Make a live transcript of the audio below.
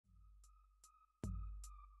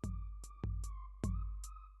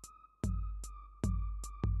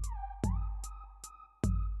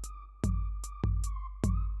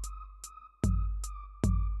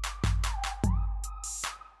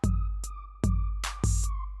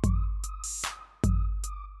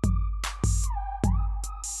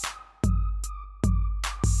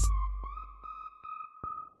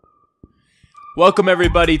Welcome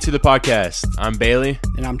everybody to the podcast. I'm Bailey.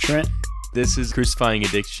 And I'm Trent. This is Crucifying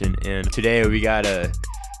Addiction, and today we got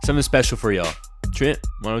something special for y'all. Trent,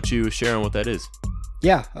 why don't you share on what that is?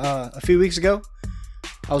 Yeah, a few weeks ago,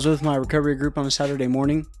 I was with my recovery group on a Saturday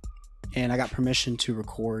morning, and I got permission to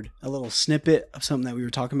record a little snippet of something that we were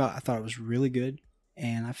talking about. I thought it was really good,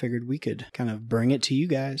 and I figured we could kind of bring it to you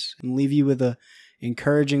guys and leave you with a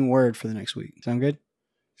encouraging word for the next week. Sound good?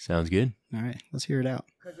 Sounds good. All right, let's hear it out.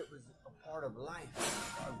 Because it was a part of life.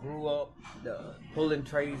 I grew up pulling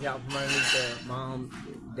trays out from underneath the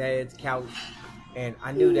mom, dad's couch, and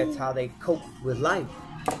I knew that's how they coped with life.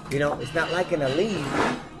 You know, it's not like in a leave.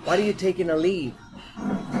 Why do you take in a leave?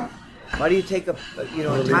 Why do you take a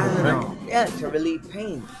Tylenol? Yeah, to relieve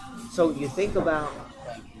pain. So you think about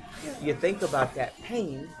that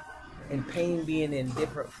pain, and pain being in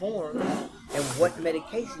different forms, and what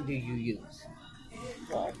medication do you use?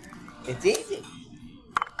 Well, it's easy.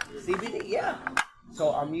 CBD, yeah.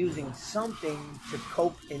 So I'm using something to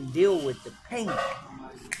cope and deal with the pain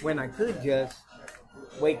when I could just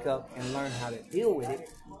wake up and learn how to deal with it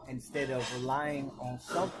instead of relying on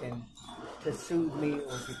something to soothe me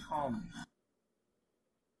or to calm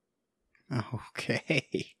me.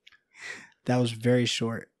 Okay. That was very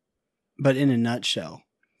short. But in a nutshell,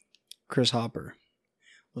 Chris Hopper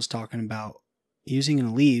was talking about using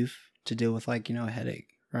an Aleve to deal with, a headache,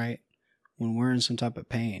 right? When we're in some type of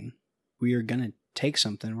pain, we are going to take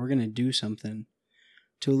something, we're going to do something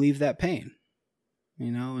to alleviate that pain,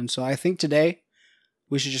 And so I think today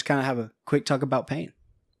we should just kind of have a quick talk about pain,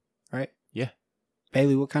 right? Yeah.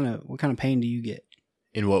 Bailey, what kind of pain do you get?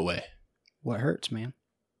 In what way? What hurts, man?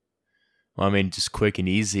 Well, I mean, just quick and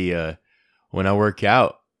easy. When I work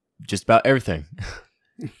out, just about everything.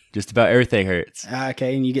 Just about everything hurts.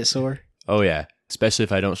 Okay, and you get sore? Oh, yeah. Especially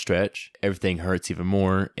if I don't stretch. Everything hurts even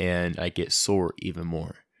more, and I get sore even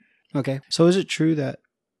more. Okay. So is it true that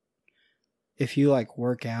if you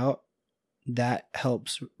work out, that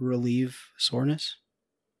helps relieve soreness?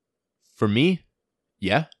 For me,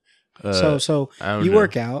 yeah. So you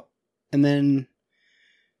work out, and then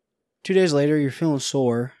 2 days later you're feeling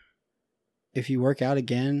sore. If you work out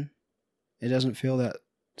again, it doesn't feel that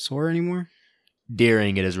sore anymore?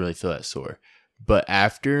 During, it doesn't really feel that sore. But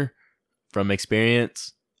after, from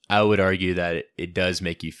experience, I would argue that it does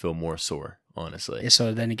make you feel more sore, honestly.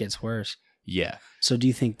 So then it gets worse. Yeah. So do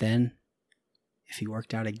you think then, if you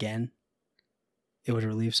worked out again, it would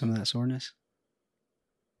relieve some of that soreness?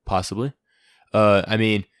 Possibly. I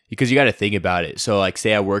mean, because you got to think about it. So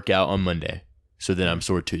say I work out on Monday, so then I'm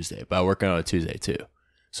sore Tuesday. But I work out on Tuesday too,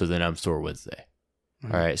 so then I'm sore Wednesday.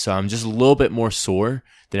 Mm-hmm. All right, so I'm just a little bit more sore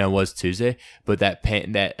than I was Tuesday, but that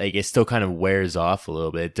pain, it still kind of wears off a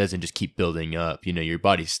little bit. It doesn't just keep building up. Your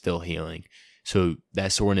body's still healing. So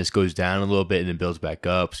that soreness goes down a little bit and then builds back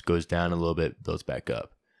up, goes down a little bit, builds back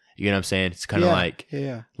up. You know what I'm saying? It's kind of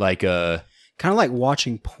kind of like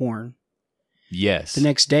watching porn. Yes. The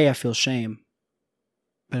next day I feel shame,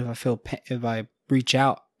 but if I reach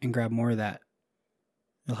out and grab more of that,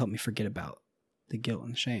 it'll help me forget about the guilt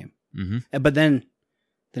and the shame. Mm-hmm. But then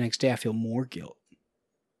the next day I feel more guilt,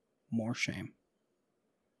 more shame,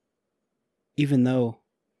 even though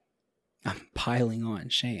I'm piling on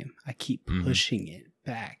shame. I keep pushing it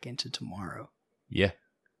back into tomorrow. Yeah.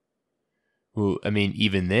 Well, I mean,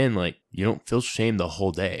 even then, you don't feel shame the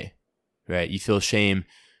whole day, right? You feel shame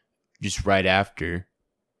just right after,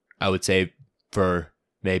 I would say, for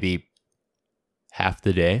maybe half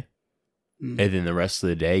the day. Mm-hmm. And then the rest of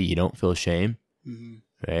the day, you don't feel shame,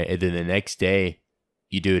 right? And then the next day,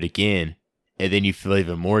 you do it again, and then you feel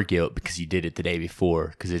even more guilt because you did it the day before,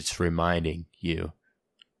 because it's reminding you.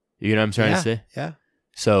 You know what I'm trying to say? Yeah.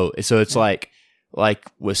 So it's like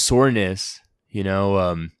with soreness,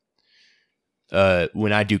 when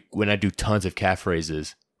I do tons of calf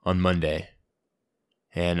raises on Monday,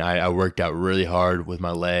 and I worked out really hard with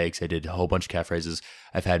my legs. I did a whole bunch of calf raises.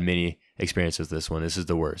 I've had many experiences with this one. This is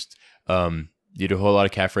the worst. You do a whole lot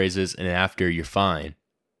of calf raises, and then after you're fine.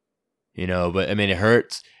 But I mean, it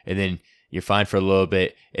hurts, and then you're fine for a little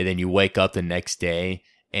bit, and then you wake up the next day,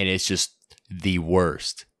 and it's just the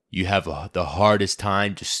worst. You have the hardest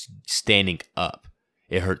time just standing up.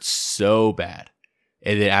 It hurts so bad.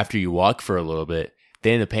 And then after you walk for a little bit,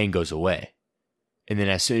 then the pain goes away. And then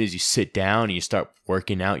as soon as you sit down and you start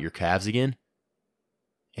working out your calves again,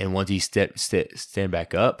 and once you stand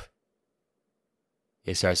back up,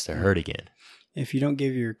 it starts to hurt again. If you don't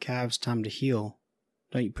give your calves time to heal,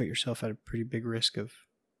 don't you put yourself at a pretty big risk of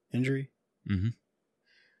injury? Mm-hmm.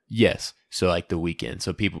 Yes. So the weekend.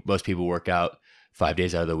 So most people work out 5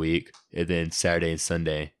 days out of the week, and then Saturday and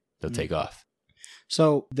Sunday they'll take off.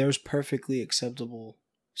 So there's perfectly acceptable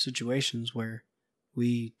situations where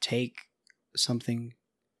we take something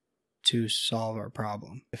to solve our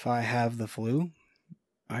problem. If I have the flu,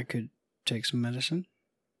 I could take some medicine,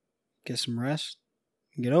 get some rest,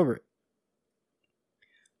 and get over it.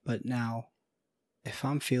 But now, if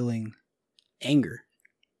I'm feeling anger,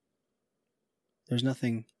 there's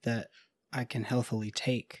nothing that I can healthily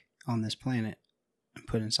take on this planet and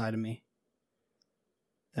put inside of me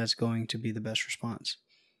that's going to be the best response.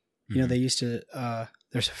 Mm-hmm. You know, they used to,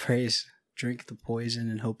 there's a phrase, drink the poison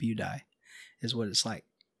and hope you die, is what it's like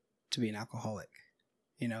to be an alcoholic.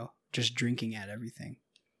 You know, just drinking at everything.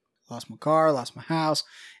 Lost my car, lost my house,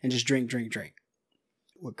 and just drink.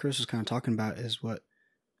 What Chris was kind of talking about is what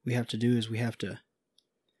we have to do is we have to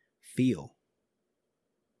feel.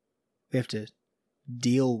 We have to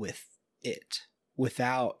deal with it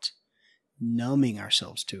without numbing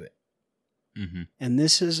ourselves to it. Mm-hmm. And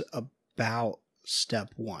this is about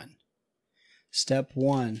step one. Step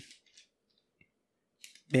one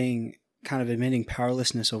being kind of admitting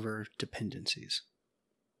powerlessness over dependencies.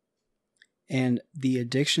 And the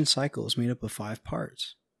addiction cycle is made up of 5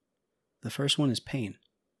 parts. The first one is pain.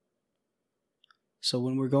 So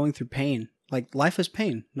when we're going through pain, like life is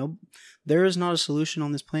pain. No, there is not a solution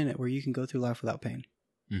on this planet where you can go through life without pain.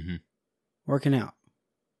 Mm-hmm. Working out,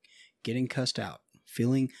 getting cussed out,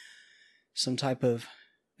 feeling some type of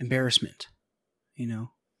embarrassment, you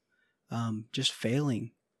know, just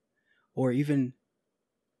failing, or even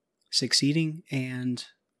succeeding and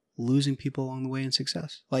losing people along the way in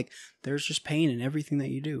success. Like there's just pain in everything that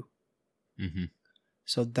you do. Mm-hmm.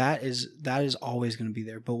 So that is always going to be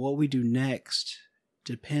there. But what we do next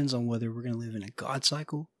depends on whether we're going to live in a God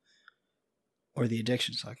cycle or the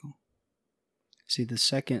addiction cycle. See, the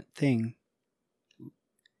second thing,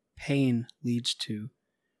 pain leads to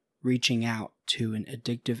reaching out to an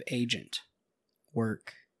addictive agent.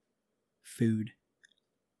 Work, food,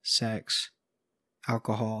 sex,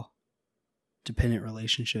 alcohol, dependent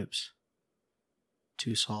relationships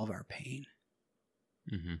to solve our pain.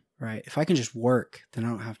 Mm-hmm. Right? If I can just work, then I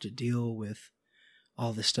don't have to deal with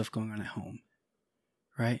all this stuff going on at home.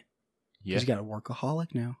 Right? Yeah. Because you got a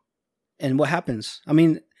workaholic now. And what happens? I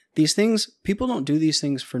mean, these things, people don't do these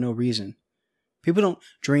things for no reason. People don't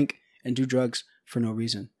drink and do drugs for no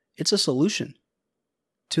reason. It's a solution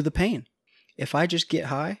to the pain. If I just get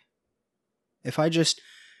high, if I just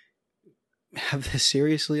have this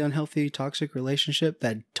seriously unhealthy, toxic relationship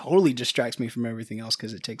that totally distracts me from everything else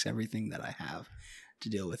because it takes everything that I have to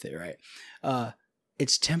deal with it, right?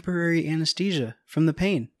 It's temporary anesthesia from the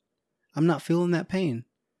pain. I'm not feeling that pain.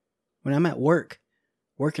 When I'm at work,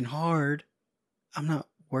 working hard, I'm not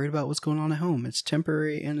worried about what's going on at home. It's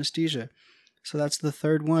temporary anesthesia. So that's the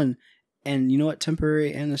third one. And you know what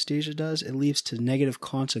temporary anesthesia does? It leads to negative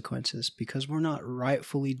consequences because we're not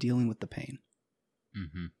rightfully dealing with the pain.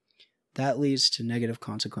 Mm-hmm. That leads to negative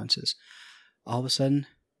consequences. All of a sudden,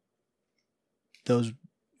 those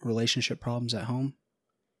relationship problems at home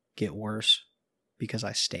get worse because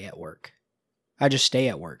I stay at work. I just stay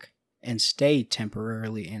at work and stay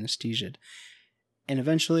temporarily anesthesiaed. And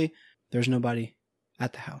eventually, there's nobody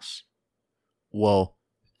at the house. Well,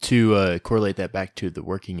 to correlate that back to the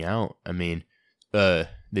working out, I mean, the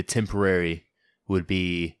temporary would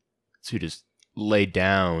be to just lay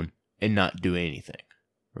down and not do anything,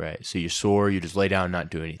 right? So you're sore, you just lay down and not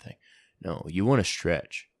do anything. No, you want to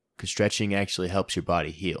stretch because stretching actually helps your body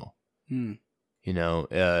heal. You know,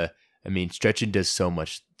 I mean, stretching does so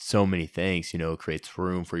many things. You know, it creates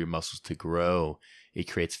room for your muscles to grow. It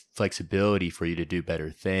creates flexibility for you to do better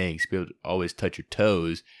things. Be able to always touch your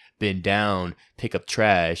toes, bend down, pick up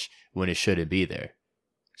trash when it shouldn't be there.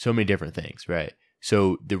 So many different things, right?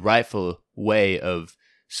 So the rightful way of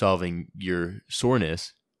solving your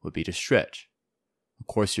soreness would be to stretch. Of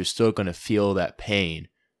course, you're still going to feel that pain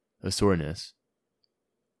of soreness,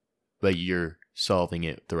 but you're solving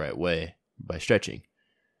it the right way by stretching.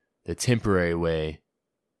 The temporary way,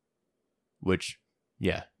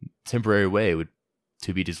 temporary way would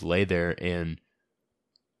to be just lay there and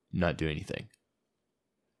not do anything.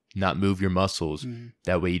 Not move your muscles. Mm-hmm.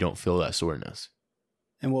 That way you don't feel that soreness.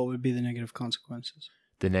 And what would be the negative consequences?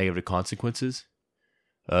 The negative consequences?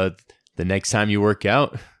 The next time you work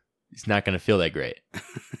out, it's not going to feel that great.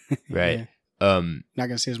 Right? Yeah. Not going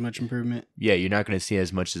to see as much improvement. Yeah, you're not going to see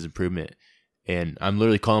as much as improvement. And I'm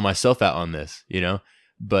literally calling myself out on this, you know?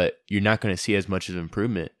 But you're not going to see as much of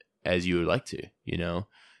improvement as you would like to, you know?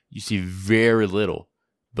 You see very little,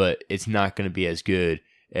 but it's not going to be as good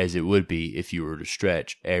as it would be if you were to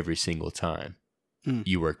stretch every single time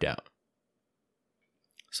you worked out.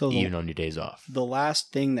 So even on your days off. The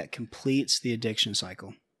last thing that completes the addiction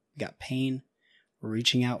cycle, we got pain, we're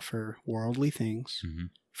reaching out for worldly things,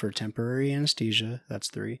 for temporary anesthesia. That's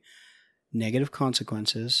 3. Negative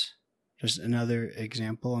consequences. Just another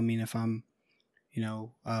example. I mean, if I'm,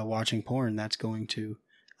 watching porn, that's going to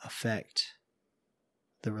affect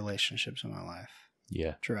the relationships in my life.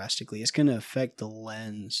 Yeah. Drastically. It's going to affect the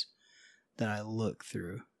lens that I look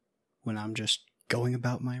through when I'm just going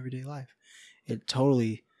about my everyday life. It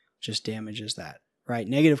totally just damages that, right?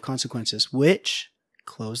 Negative consequences, which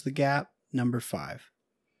close the gap. Number 5,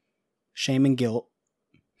 shame and guilt.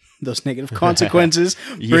 Those negative consequences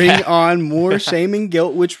bring on more shame and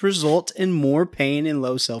guilt, which result in more pain and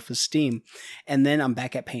low self-esteem. And then I'm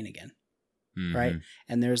back at pain again, right?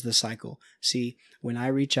 And there's the cycle. See, when I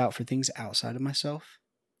reach out for things outside of myself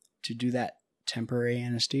to do that temporary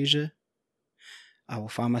anesthesia, I will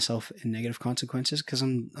find myself in negative consequences because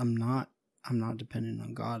I'm not dependent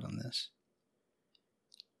on God on this.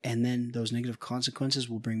 And then those negative consequences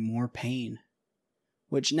will bring more pain,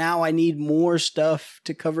 which now I need more stuff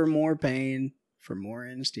to cover more pain for more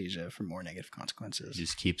anesthesia, for more negative consequences. It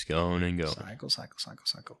just keeps going and going.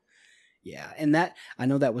 Cycle. Yeah. And that, I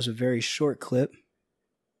know that was a very short clip,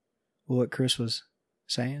 what Chris was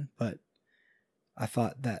saying, but I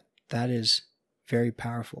thought that is very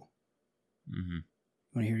powerful. Mm-hmm.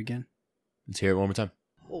 Want to hear it again? Let's hear it one more time.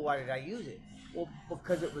 Well, why did I use it? Well,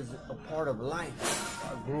 because it was a part of life.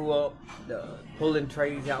 I grew up pulling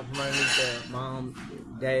trays out from underneath the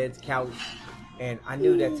mom, dad's couch, and I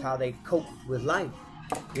knew that's how they cope with life.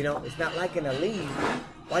 It's not like in a leave.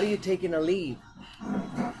 Why do you take in a leave?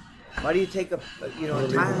 Why do you take a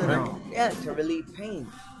Tylenol? Yeah, to relieve pain.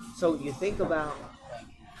 So you think about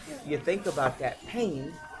that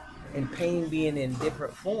pain, and pain being in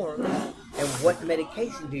different forms, and what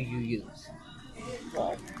medication do you use?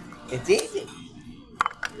 Well, it's easy.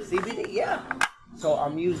 CBD, yeah. So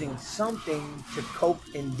I'm using something to cope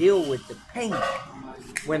and deal with the pain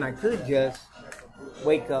when I could just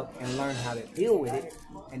wake up and learn how to deal with it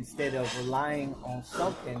instead of relying on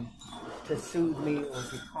something to soothe me or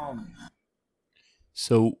to calm me.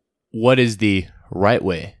 So what is the right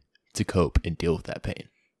way to cope and deal with that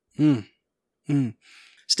pain?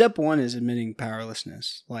 Step 1 is admitting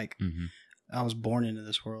powerlessness. Like, I was born into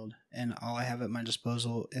this world, and all I have at my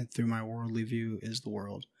disposal and through my worldly view is the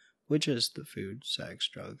world, which is the food, sex,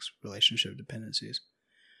 drugs, relationship dependencies.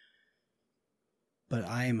 But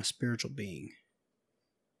I am a spiritual being,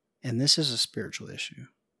 and this is a spiritual issue.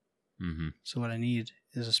 So what I need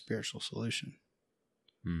is a spiritual solution,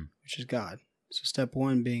 which is God. So step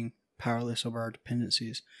 1 being powerless over our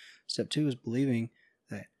dependencies. Step 2 is believing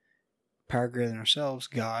that power greater than ourselves,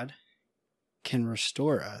 God, can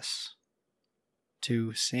restore us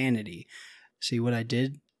to sanity. See, what I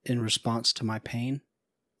did in response to my pain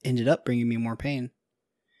ended up bringing me more pain.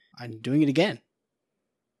 I'm doing it again.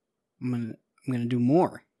 I'm gonna do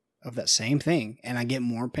more of that same thing, and I get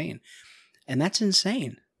more pain. And that's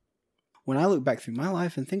insane. When I look back through my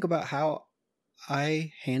life and think about how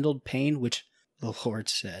I handled pain, which the Lord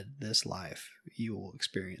said, this life, you will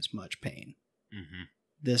experience much pain.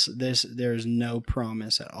 There's no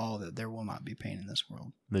promise at all that there will not be pain in this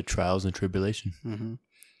world. The trials and tribulation.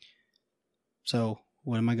 So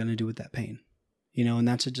what am I going to do with that pain? And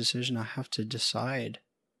that's a decision I have to decide,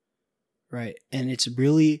 right? And it's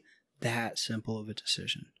really that simple of a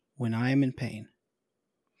decision. When I am in pain,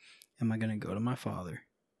 am I going to go to my Father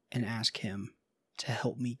and ask Him to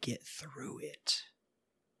help me get through it?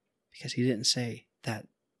 Because He didn't say that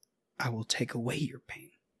I will take away your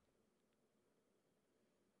pain.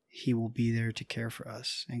 He will be there to care for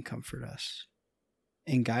us and comfort us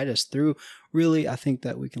and guide us through. Really, I think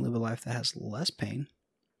that we can live a life that has less pain,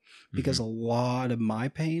 because a lot of my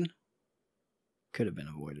pain could have been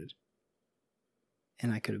avoided.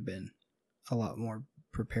 And I could have been a lot more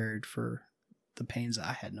prepared for the pains that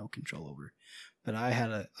I had no control over. But I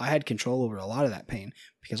had control over a lot of that pain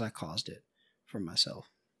because I caused it for myself.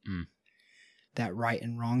 That right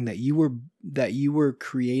and wrong that you were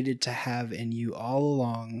created to have in you all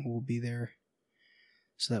along will be there,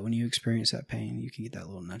 so that when you experience that pain, you can get that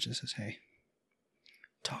little nudge that says, hey,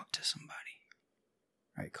 talk to somebody,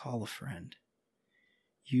 right? Call a friend.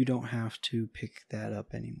 You don't have to pick that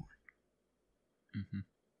up anymore.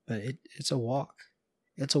 But it's a walk.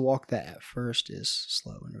 It's a walk that at first is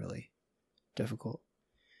slow and really difficult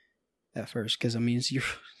at first, because you're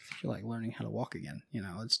like learning how to walk again.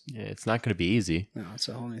 It's not going to be easy. No, it's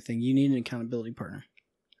a whole new thing. You need an accountability partner.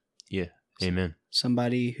 Yeah. Amen.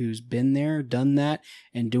 Somebody who's been there, done that,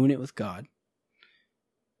 and doing it with God,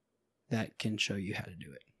 that can show you how to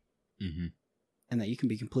do it. And that you can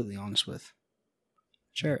be completely honest with.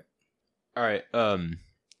 Share it. All right.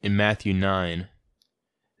 In Matthew 9,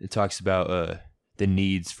 it talks about the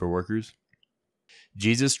needs for workers.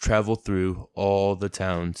 Jesus traveled through all the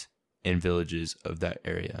towns and villages of that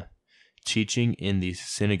area, teaching in the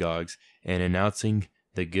synagogues and announcing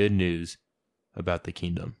the good news about the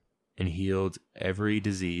kingdom, and healed every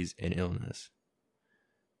disease and illness.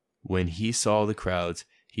 When he saw the crowds,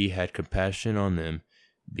 he had compassion on them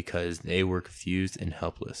because they were confused and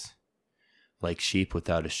helpless, like sheep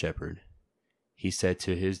without a shepherd. He said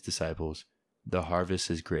to his disciples, "The harvest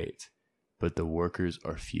is great, but the workers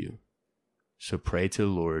are few. So pray to the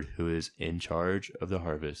Lord who is in charge of the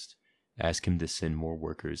harvest. Ask him to send more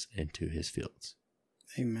workers into his fields."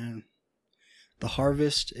 Amen. The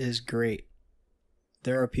harvest is great.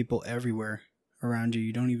 There are people everywhere around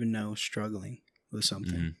you don't even know struggling with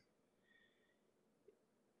something. Mhm.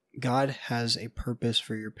 God has a purpose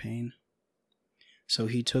for your pain. So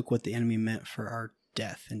he took what the enemy meant for our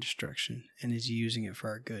death and destruction and is using it for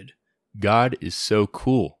our good. God is so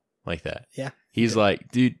cool like that. Yeah. He's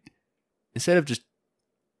like, dude, instead of just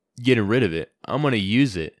getting rid of it, I'm going to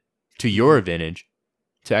use it to your advantage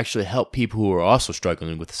to actually help people who are also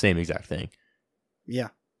struggling with the same exact thing. Yeah.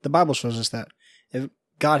 The Bible shows us that if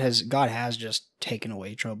God has just taken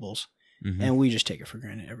away troubles, and we just take it for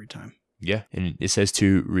granted every time. Yeah, and it says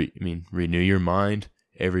to renew your mind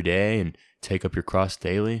every day and take up your cross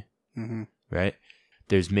daily. Mm-hmm. Right?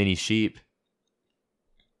 There's many sheep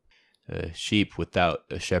without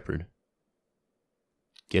a shepherd.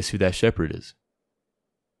 Guess who that shepherd is?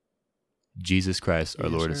 Jesus Christ, our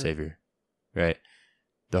Lord and Savior. Right?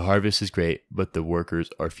 The harvest is great, but the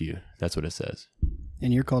workers are few. That's what it says.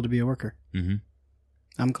 And you're called to be a worker. Mm-hmm.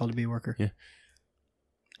 I'm called to be a worker. Yeah.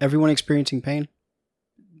 Everyone experiencing pain,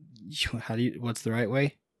 what's the right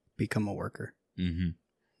way? Become a worker. Mm-hmm.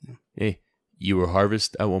 Yeah. Hey, you were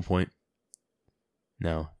harvest at one point.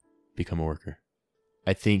 Now, become a worker.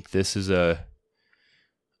 I think this is a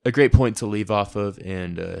great point to leave off of.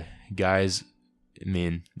 And guys,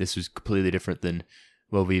 this was completely different than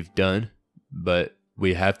what we've done, but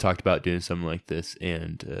we have talked about doing something like this,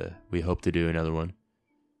 and we hope to do another one.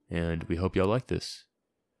 And we hope y'all like this.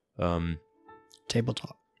 Table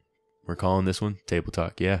talk. We're calling this one Table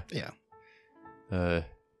Talk. Yeah. Yeah.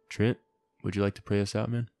 Trent, would you like to pray us out,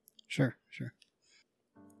 man? Sure.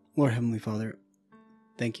 Lord Heavenly Father,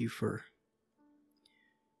 thank you for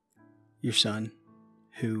your Son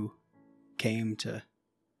who came to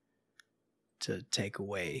take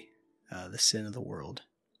away the sin of the world.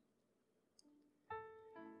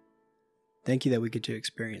 Thank you that we get to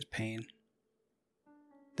experience pain.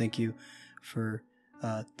 Thank you for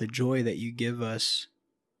the joy that you give us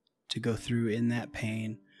to go through in that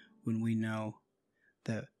pain when we know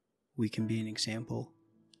that we can be an example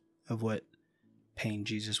of what pain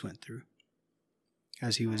Jesus went through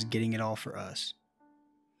as he was getting it all for us.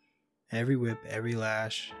 Every whip, every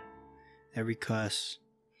lash, every cuss,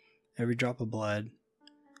 every drop of blood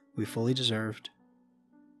we fully deserved.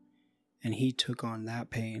 And he took on that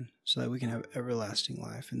pain so that we can have everlasting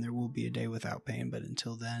life. And there will be a day without pain. But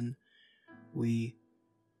until then, we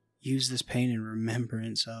use this pain in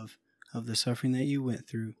remembrance of the suffering that you went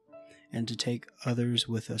through and to take others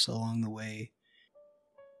with us along the way.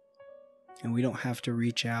 And we don't have to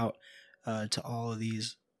reach out to all of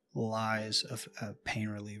these lies of pain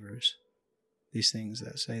relievers. These things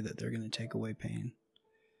that say that they're going to take away pain.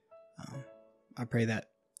 I pray that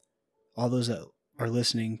all those that are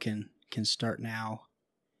listening can start now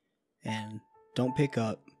and don't pick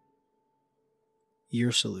up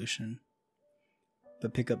your solution,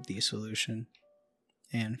 but pick up the solution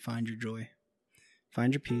and find your joy,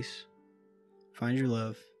 find your peace, find your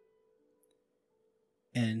love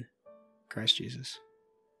in Christ Jesus.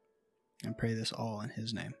 And pray this all in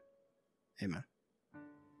his name. Amen.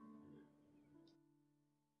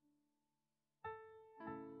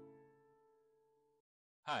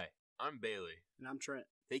 Hi, I'm Bailey. And I'm Trent.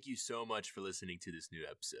 Thank you so much for listening to this new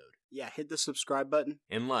episode. Yeah, hit the subscribe button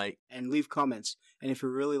And and leave comments. And if you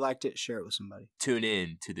really liked it, share it with somebody. tune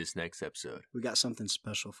in to this next episode. We got something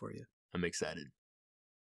special for you. I'm excited.